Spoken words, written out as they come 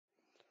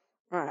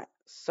Alright,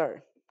 so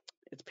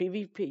it's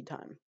PvP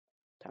time.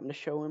 Time to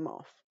show him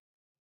off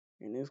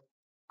in his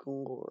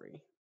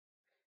glory.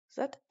 Is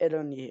that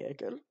Eren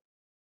Jäger?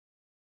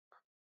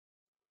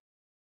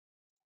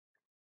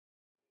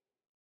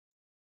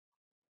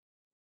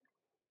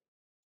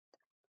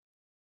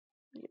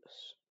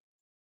 Yes.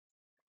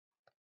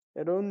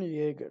 Eren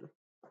Jäger.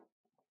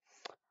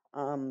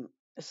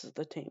 This is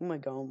the team we're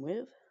going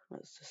with.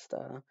 Let's just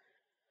go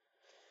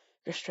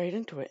straight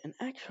into it. And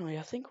actually,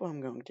 I think what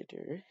I'm going to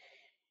do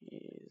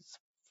is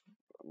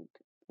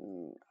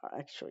I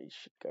actually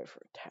should go for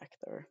attack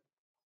though.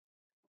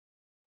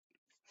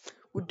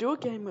 We'll do a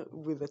game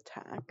with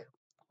attack,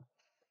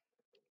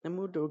 then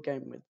we'll do a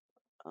game with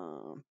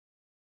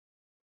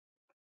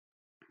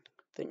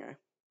thingo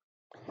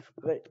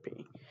with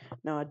HP.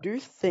 Now I do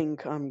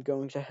think I'm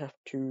going to have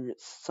to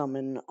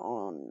summon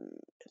on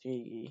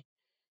the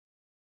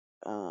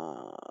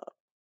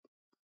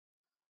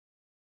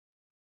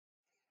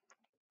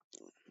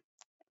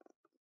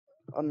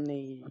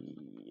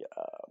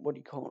what do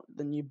you call it?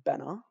 The new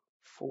banner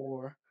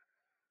for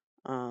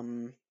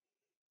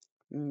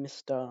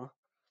Mr.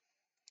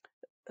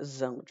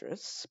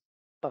 Zeldris,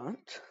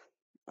 but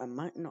I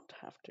might not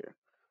have to.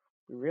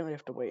 We really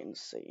have to wait and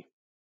see.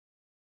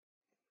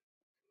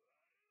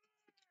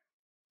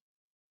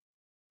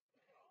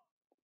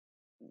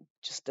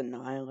 Just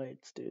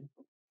annihilates, dude.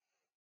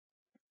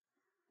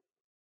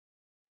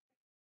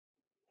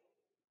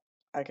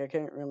 Like, I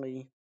can't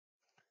really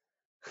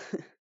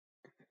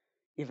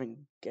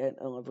even get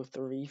a level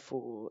 3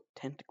 for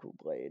Tentacle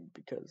Blade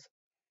because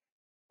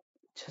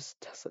it just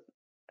doesn't.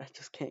 I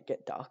just can't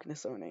get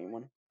darkness on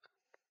anyone.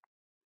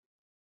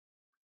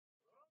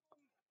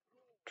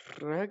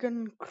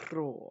 Dragon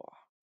Claw.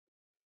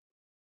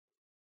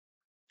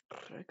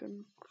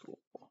 Dragon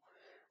Claw.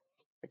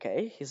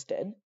 Okay, he's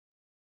dead.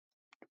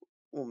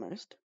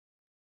 Almost.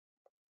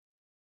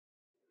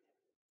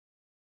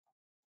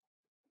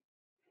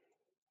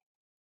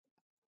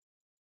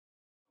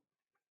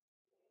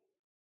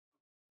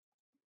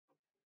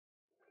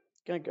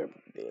 Gonna go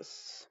with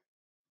this.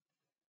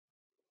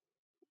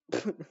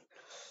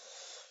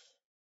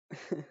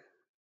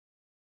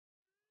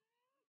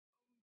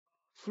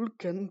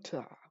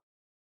 Fulcanta.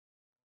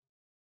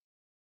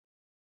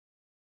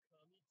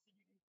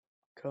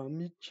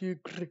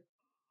 Kamichigri.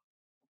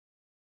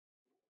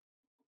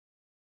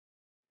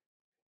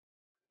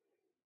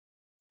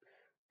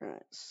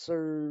 Right, so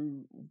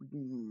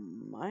we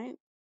might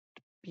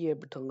be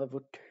able to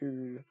level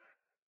 2.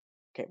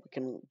 Okay, we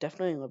can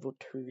definitely level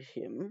 2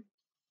 him.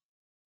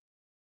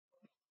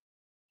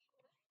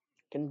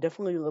 Can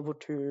definitely level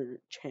 2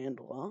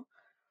 Chandler.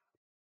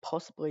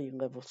 Possibly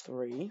level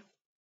 3.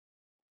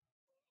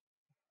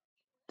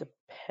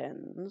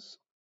 Depends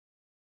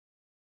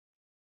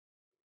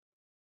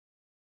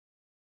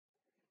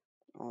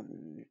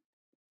on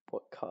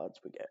what cards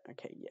we get.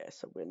 Okay, yeah,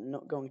 so we're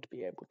not going to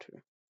be able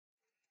to.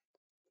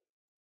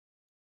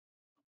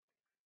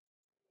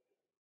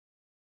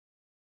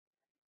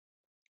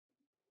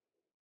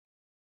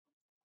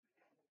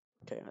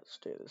 Okay, let's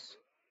do this.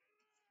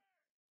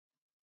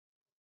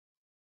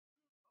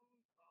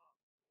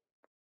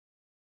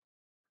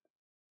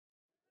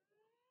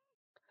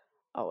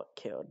 Oh, it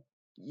killed.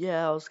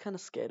 Yeah, I was kind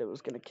of scared it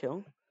was going to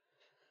kill.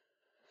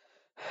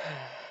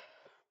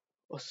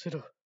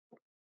 Osiro.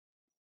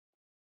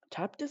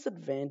 Type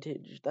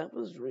disadvantage. That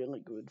was really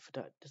good for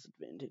type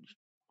disadvantage.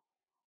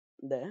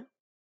 There.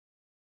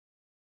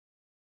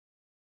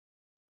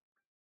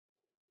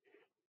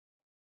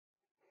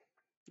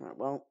 Alright,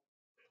 well.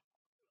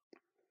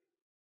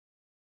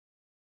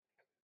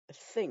 I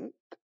think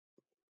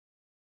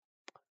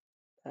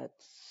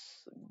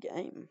that's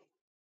game.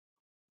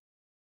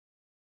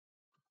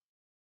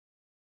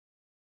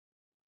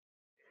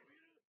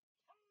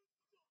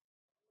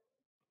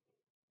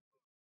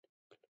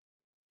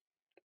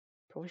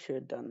 Probably should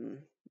have done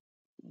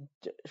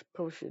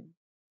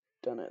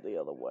it the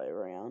other way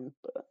around,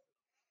 but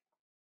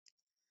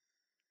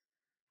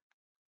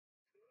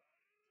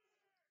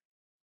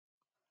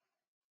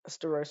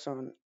Estarossa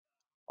on.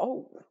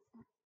 Oh,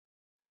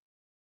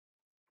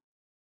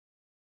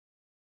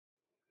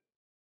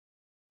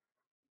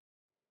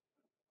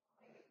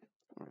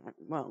 alright,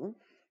 well,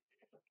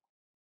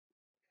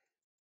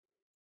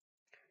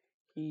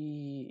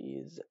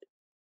 he is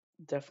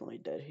definitely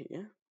dead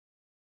here.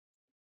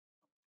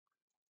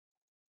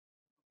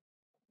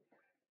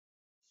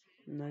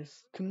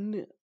 Nice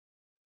connect.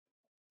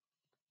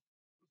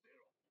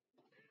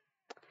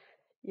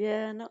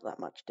 Yeah, not that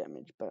much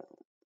damage, but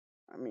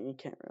I mean, you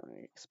can't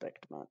really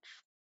expect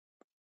much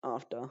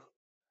after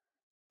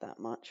that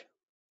much.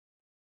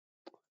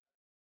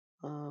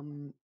 I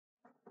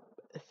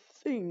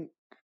think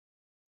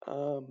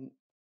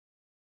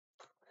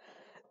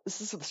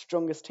this is the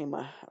strongest team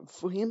I have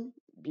for him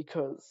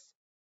because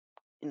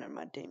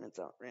my demons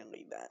aren't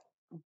really that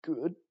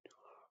good.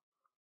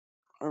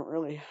 I don't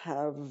really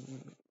have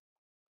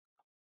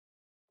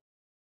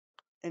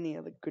any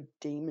other good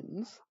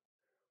demons,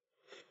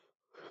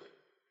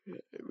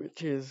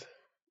 which is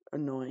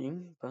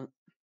annoying, but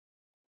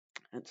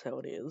that's how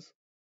it is.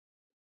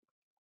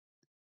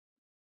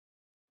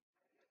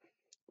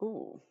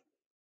 Ooh,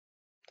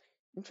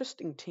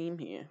 interesting team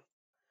here. I'm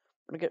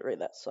gonna get rid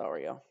of that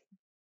Saria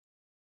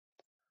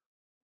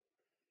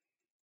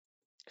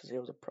because he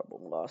was a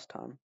problem last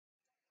time.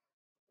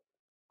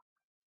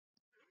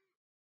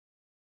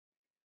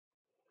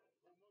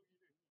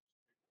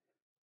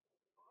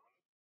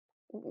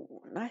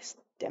 Ooh, nice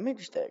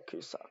damage there,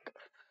 Kusaka.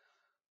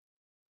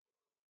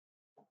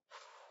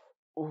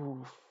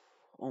 Ooh,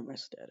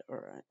 almost dead.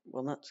 Alright,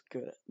 well that's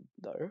good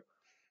though.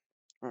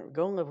 Alright, we're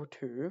going level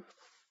 2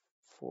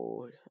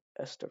 for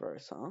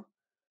Estarossa,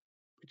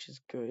 which is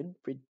good.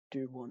 We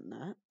do want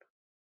that.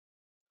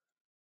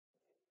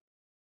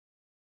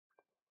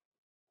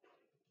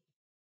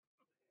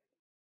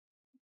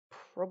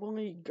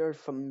 Probably go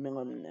for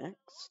Milim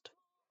next.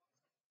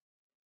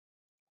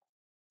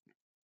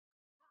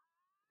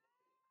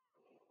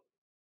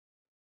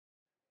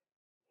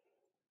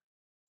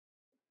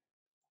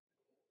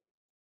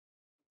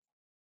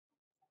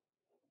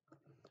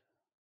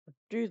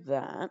 Do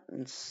that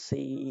and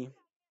see.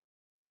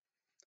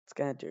 It's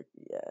gonna do,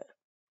 yeah,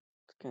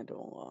 it's gonna do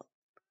a lot.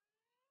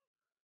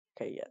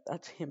 Okay, yeah,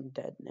 that's him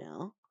dead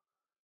now.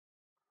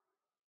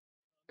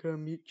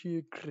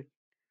 Kamichikri.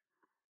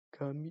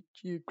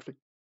 Kamichikri.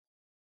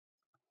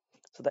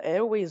 So the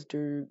airways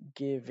do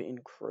give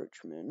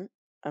encroachment.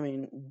 I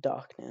mean,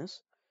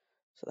 darkness.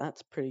 So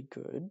that's pretty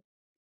good.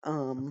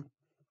 Try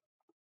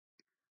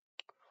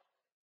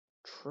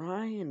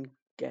and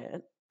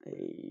get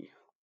a.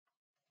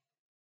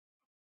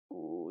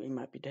 Ooh, he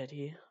might be dead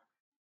here.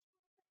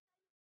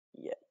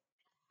 Yeah.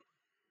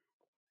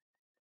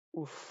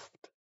 Oof.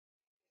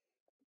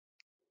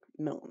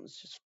 Melon's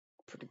just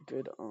pretty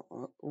good.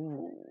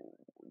 Ooh,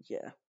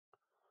 yeah.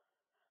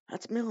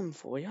 That's Melon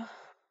for you.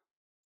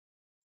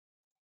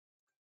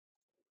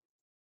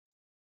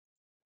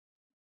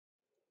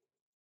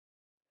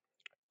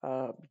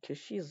 Because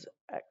she's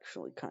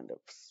actually kind of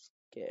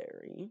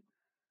scary.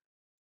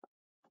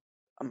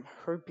 I'm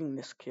hoping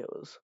this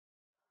kills.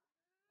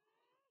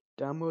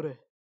 Damore.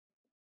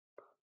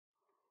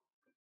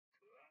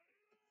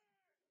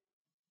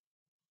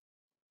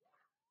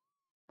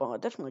 Well,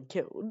 it definitely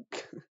killed.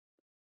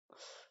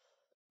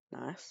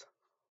 Nice.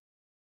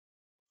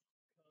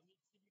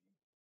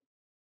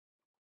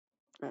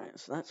 Alright,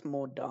 so that's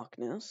more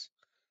darkness.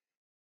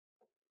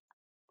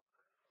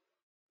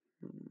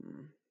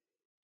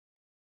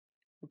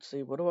 Let's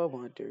see, what do I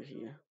want to do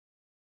here?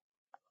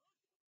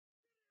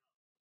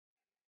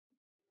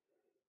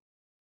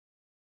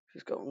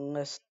 She's got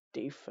less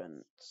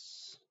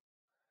defense.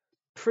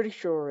 Pretty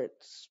sure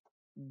it's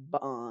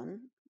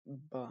Barn,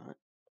 but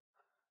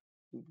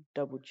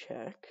double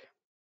check.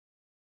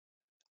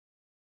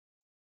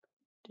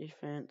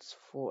 Defense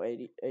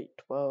 488,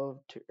 12,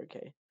 2.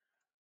 Okay.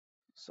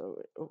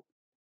 So, so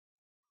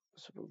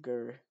we'll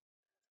go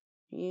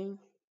here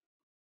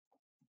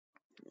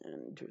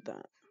and do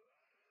that.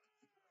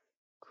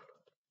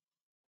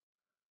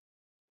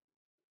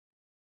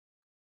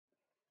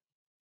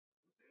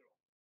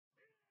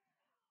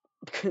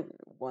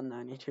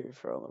 $192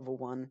 for a level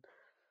 1.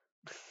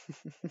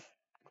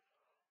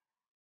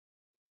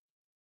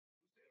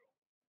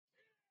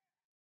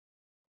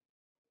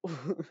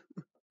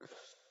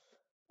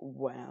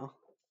 Wow,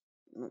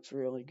 that's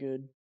really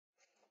good.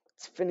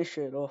 Let's finish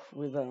it off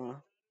with a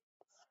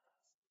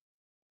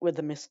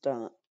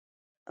Mr.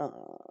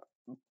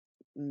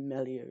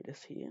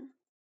 Meliodas here.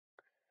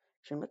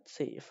 So let's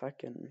see if I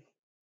can.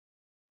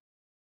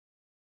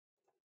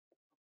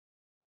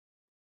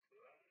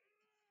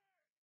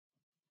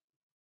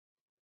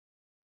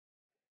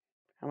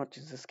 How much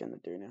is this gonna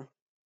do now?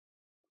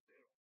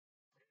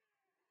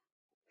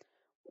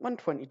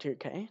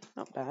 122k,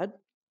 not bad.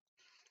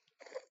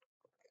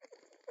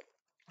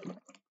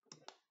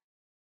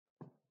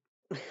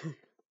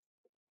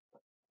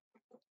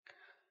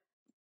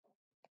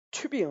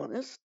 To be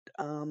honest,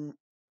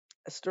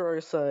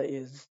 Estarossa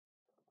is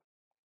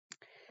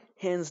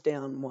hands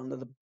down one of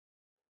the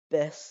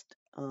best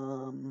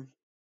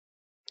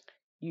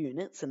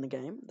units in the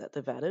game that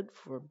they've added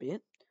for a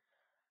bit.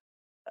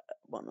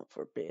 Well, not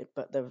for a bit,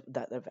 but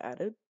they've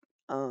added.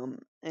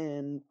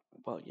 And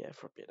well, yeah,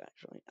 for a bit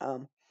actually.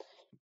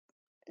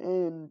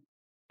 And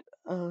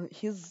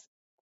his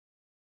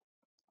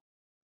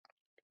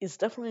is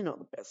definitely not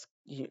the best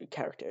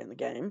character in the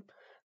game.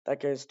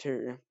 That goes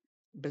to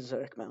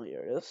Berserk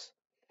Meliodas,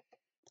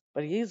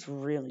 but he is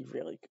really,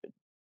 really good.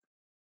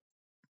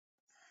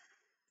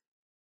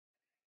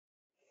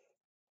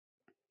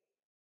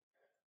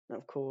 And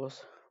of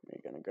course,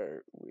 we're gonna go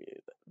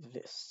with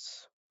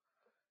this,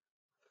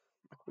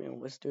 like we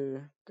always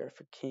do. Go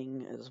for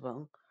King as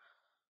well.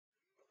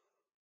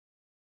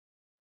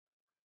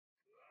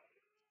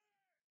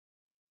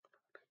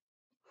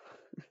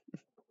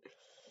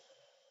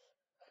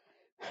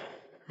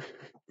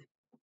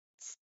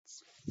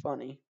 It's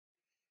funny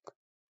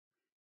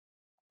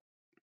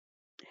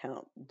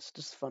how it's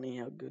just funny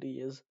how good he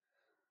is.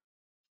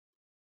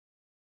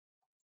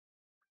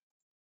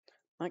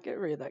 Might get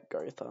rid of that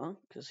Gotha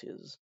because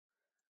his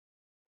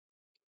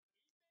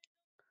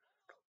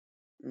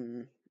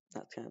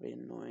that's gonna be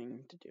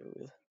annoying to deal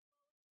with.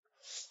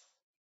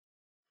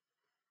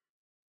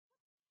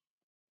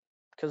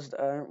 Because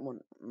I don't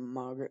want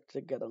Margaret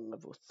to get a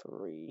level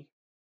 3.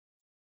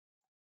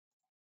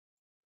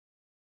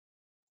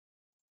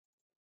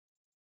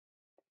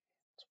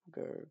 So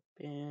we'll go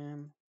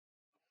bam.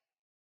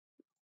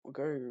 We'll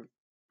go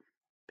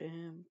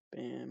bam,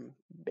 bam,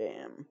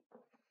 bam.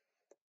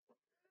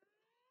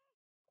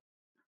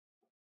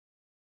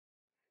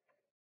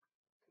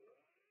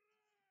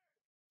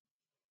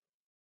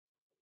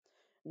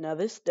 Now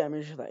this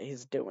damage that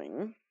he's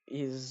doing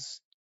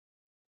is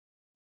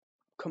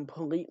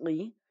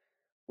completely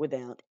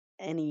without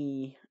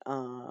any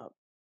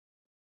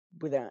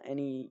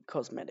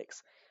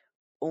cosmetics.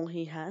 All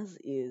he has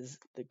is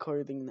the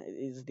clothing that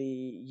is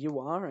the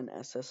UR and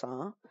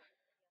SSR,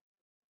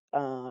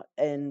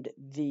 and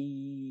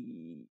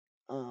the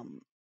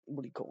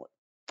what do you call it?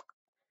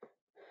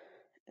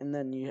 And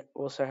then you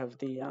also have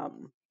the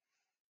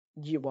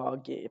UR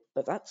gear,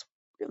 but that's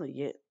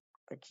really it.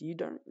 Like he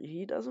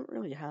doesn't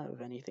really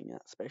have anything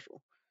that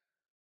special.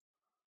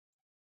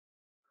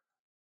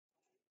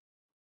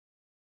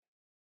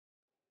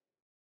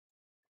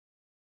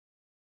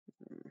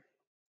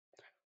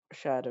 I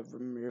wish I had to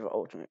remove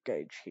alternate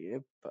gauge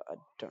here, but I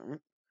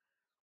don't.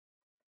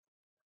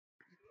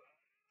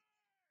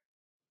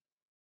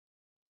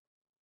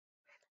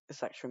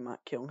 This actually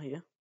might kill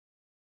here.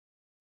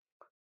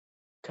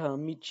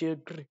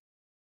 Kamichigri.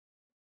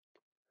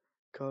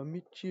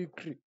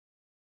 Kamichigri.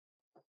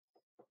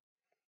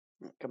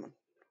 Come on.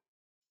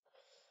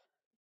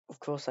 Of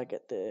course I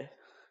get it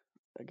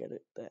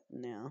that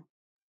now.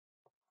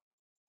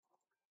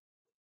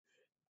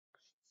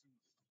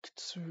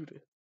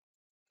 Kitsure.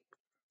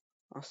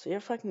 I'll see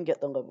if I can get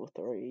the level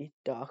 3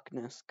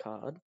 darkness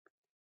card.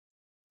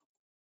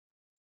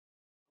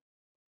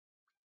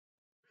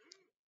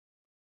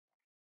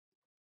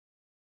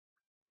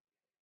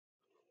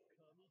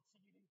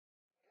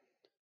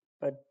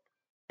 But I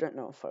don't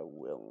know if I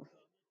will.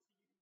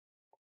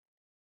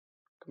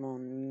 Come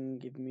on,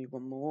 give me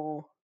one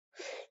more.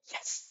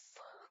 Yes!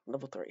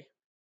 Level 3.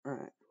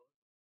 Alright.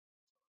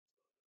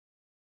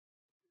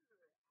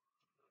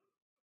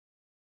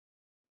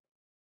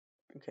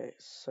 Okay,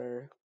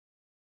 so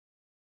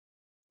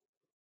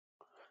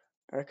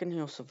I reckon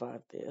he'll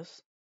survive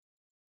this.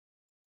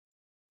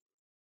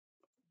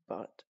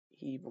 But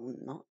he will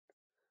not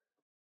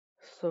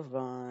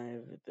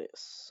survive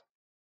this.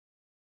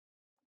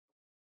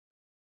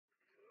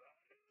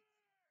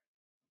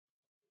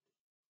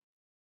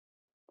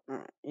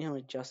 Alright, he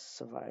only just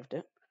survived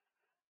it.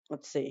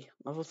 Let's see,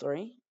 level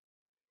 3.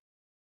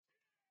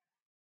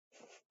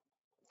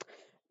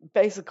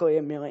 Basically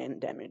a million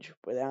damage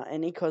without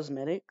any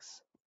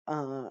cosmetics.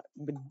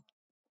 With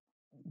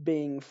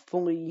being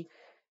fully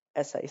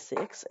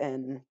SA6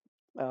 and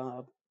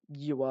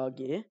UR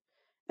gear.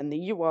 And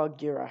the UR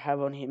gear I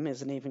have on him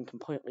isn't even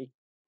completely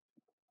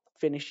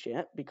finished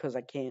yet because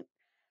I can't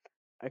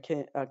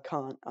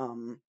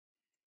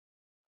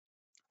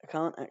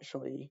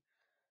actually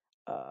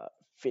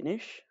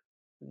finish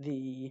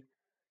the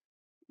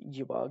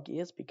UR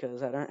gears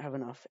because I don't have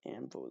enough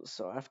anvils,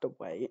 so I have to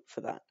wait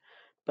for that.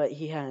 But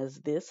he has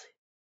this.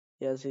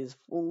 He has his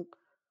full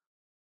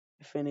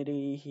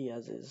affinity. He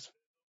has his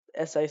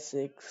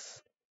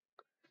SA6.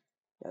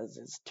 He has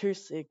his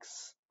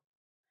 2-6.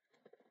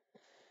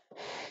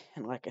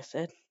 And like I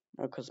said,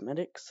 no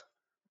cosmetics.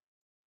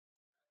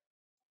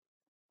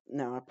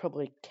 Now I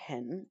probably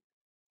can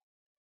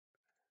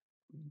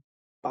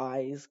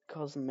buy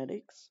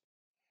cosmetics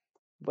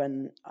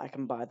when I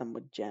can buy them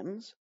with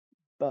gems,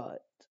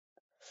 but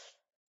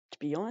to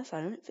be honest,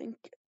 I don't think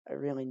I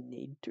really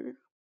need to.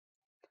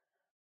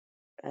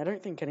 I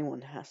don't think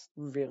anyone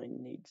really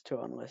needs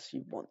to unless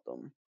you want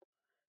them,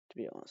 to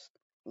be honest.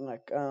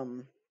 Like,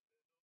 I'm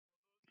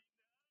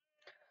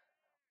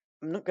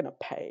not gonna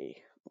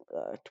pay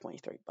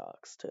 $23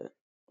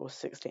 or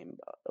 $16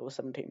 or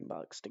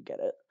 $17 to get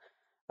it.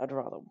 I'd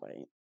rather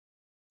wait.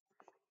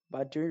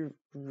 But I do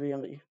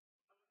really,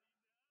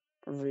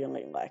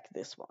 really like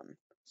this one,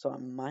 so I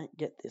might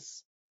get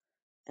this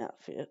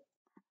outfit,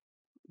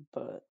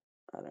 but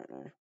I don't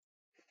know.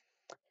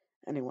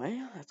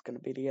 Anyway, that's going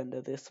to be the end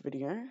of this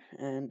video,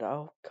 and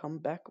I'll come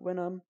back when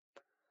I'm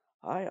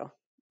higher.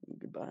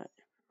 Goodbye.